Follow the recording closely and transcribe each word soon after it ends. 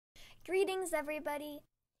Greetings, everybody!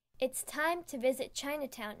 It's time to visit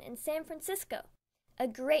Chinatown in San Francisco, a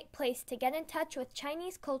great place to get in touch with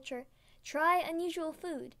Chinese culture, try unusual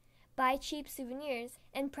food, buy cheap souvenirs,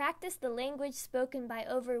 and practice the language spoken by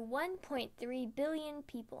over 1.3 billion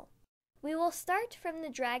people. We will start from the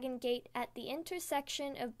Dragon Gate at the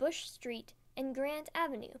intersection of Bush Street and Grant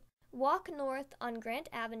Avenue. Walk north on Grant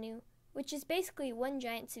Avenue, which is basically one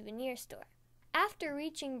giant souvenir store. After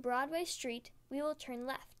reaching Broadway Street, we will turn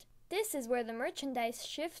left. This is where the merchandise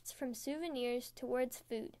shifts from souvenirs towards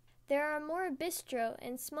food. There are more bistro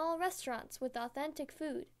and small restaurants with authentic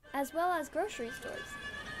food, as well as grocery stores.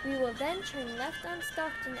 We will then turn left on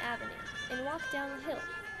Stockton Avenue and walk down the hill.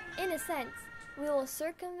 In a sense, we will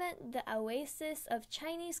circumvent the oasis of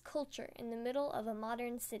Chinese culture in the middle of a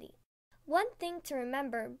modern city. One thing to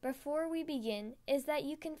remember before we begin is that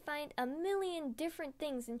you can find a million different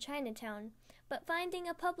things in Chinatown, but finding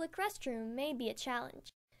a public restroom may be a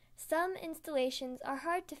challenge. Some installations are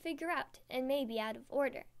hard to figure out and may be out of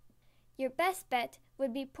order. Your best bet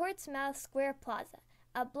would be Portsmouth Square Plaza,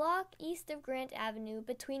 a block east of Grant Avenue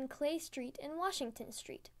between Clay Street and Washington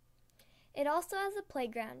Street. It also has a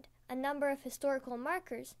playground, a number of historical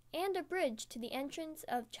markers, and a bridge to the entrance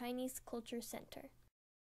of Chinese Culture Center.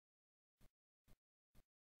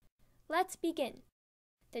 Let's begin.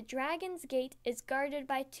 The Dragon's Gate is guarded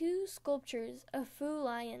by two sculptures of Fu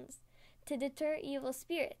lions to deter evil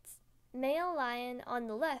spirits. Male lion on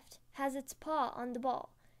the left has its paw on the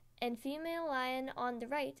ball, and female lion on the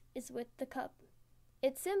right is with the cub.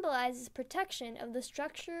 It symbolizes protection of the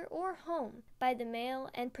structure or home by the male,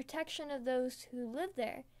 and protection of those who live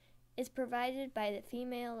there is provided by the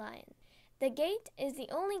female lion. The gate is the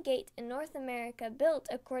only gate in North America built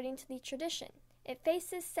according to the tradition. It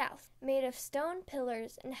faces south, made of stone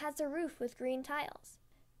pillars, and has a roof with green tiles.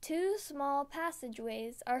 Two small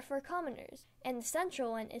passageways are for commoners, and the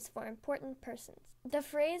central one is for important persons. The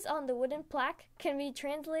phrase on the wooden plaque can be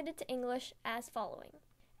translated to English as following: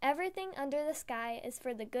 "Everything under the sky is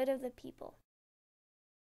for the good of the people."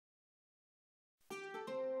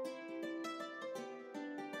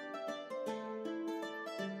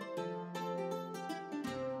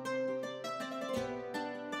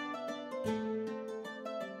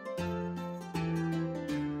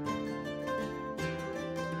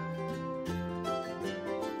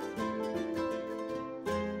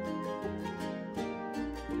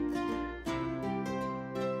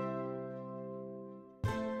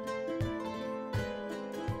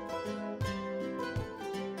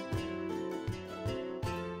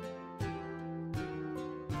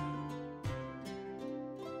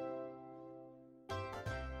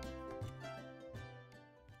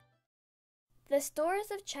 The stores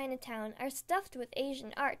of Chinatown are stuffed with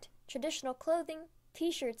Asian art, traditional clothing,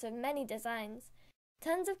 t-shirts of many designs,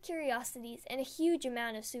 tons of curiosities, and a huge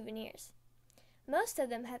amount of souvenirs. Most of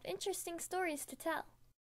them have interesting stories to tell.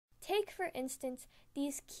 Take, for instance,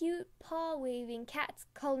 these cute paw-waving cats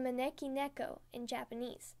called maneki neko in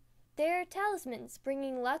Japanese. They are talismans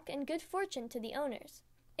bringing luck and good fortune to the owners.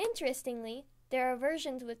 Interestingly, there are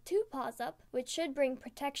versions with two paws up, which should bring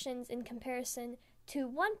protections in comparison to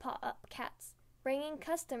one paw up cats, bringing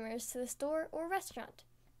customers to the store or restaurant.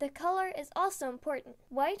 The color is also important: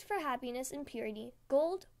 white for happiness and purity,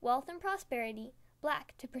 gold, wealth and prosperity,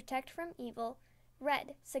 black to protect from evil,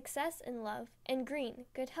 red, success and love, and green,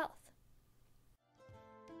 good health.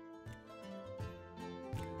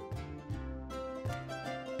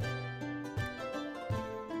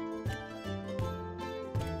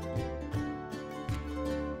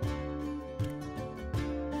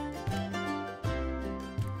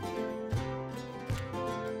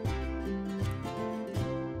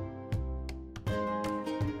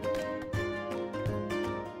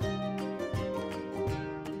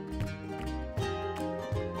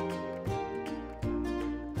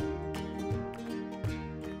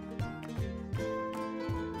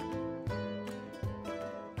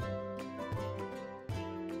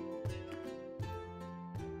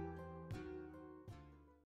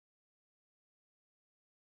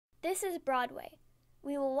 This is Broadway.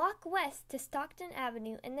 We will walk west to Stockton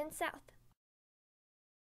Avenue and then south.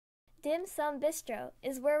 Dim Sum Bistro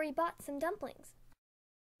is where we bought some dumplings.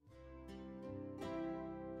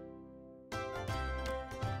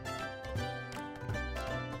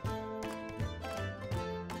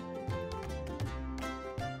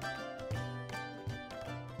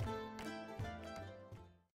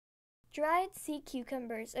 Dried sea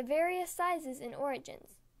cucumbers of various sizes and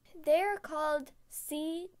origins. They are called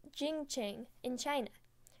sea jingcheng in China,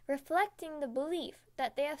 reflecting the belief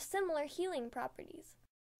that they have similar healing properties.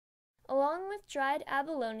 Along with dried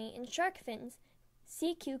abalone and shark fins,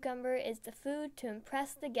 sea cucumber is the food to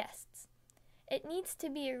impress the guests. It needs to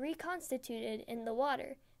be reconstituted in the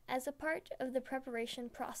water as a part of the preparation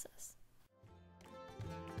process.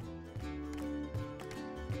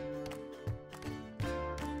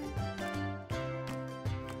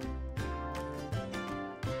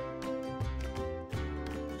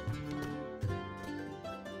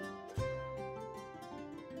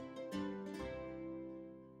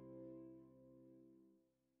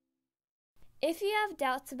 If you have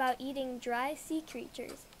doubts about eating dry sea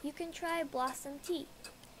creatures, you can try blossom tea.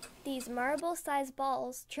 These marble-sized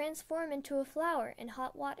balls transform into a flower in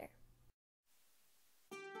hot water.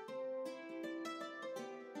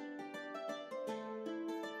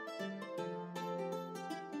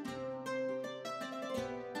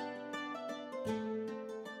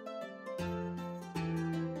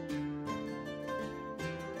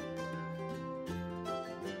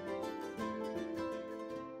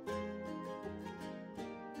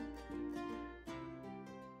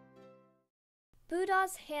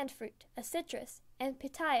 Buddha's hand fruit, a citrus, and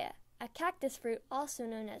pitaya, a cactus fruit also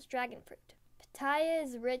known as dragon fruit. Pitaya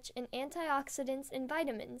is rich in antioxidants and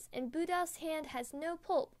vitamins, and Buddha's hand has no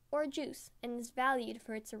pulp or juice and is valued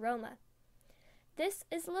for its aroma. This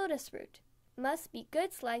is lotus fruit. Must be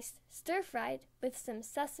good sliced, stir-fried with some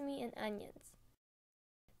sesame and onions.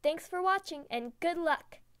 Thanks for watching and good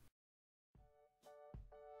luck!